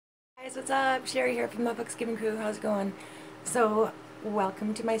Guys, what's up? Sherry here from the Books Giving Crew. How's it going? So,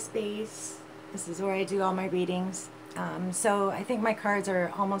 welcome to my space. This is where I do all my readings. So I think my cards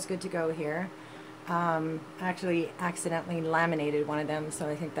are almost good to go here. I actually accidentally laminated one of them, so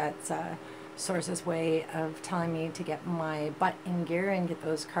I think that's Source's way of telling me to get my butt in gear and get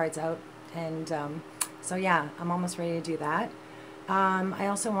those cards out. And so yeah, I'm almost ready to do that. I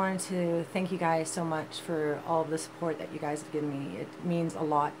also wanted to thank you guys so much for all of the support that you guys have given me. It means a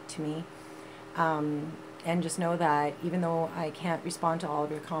lot to me. And just know that even though I can't respond to all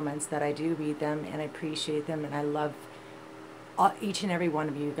of your comments, that I do read them and I appreciate them, and I love each and every one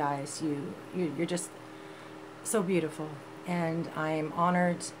of you guys. You're just so beautiful, and I'm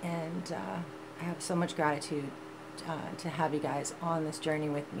honored, and I have so much gratitude to have you guys on this journey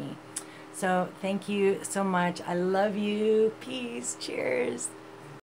with me. So thank you so much. I love you. Peace. Cheers.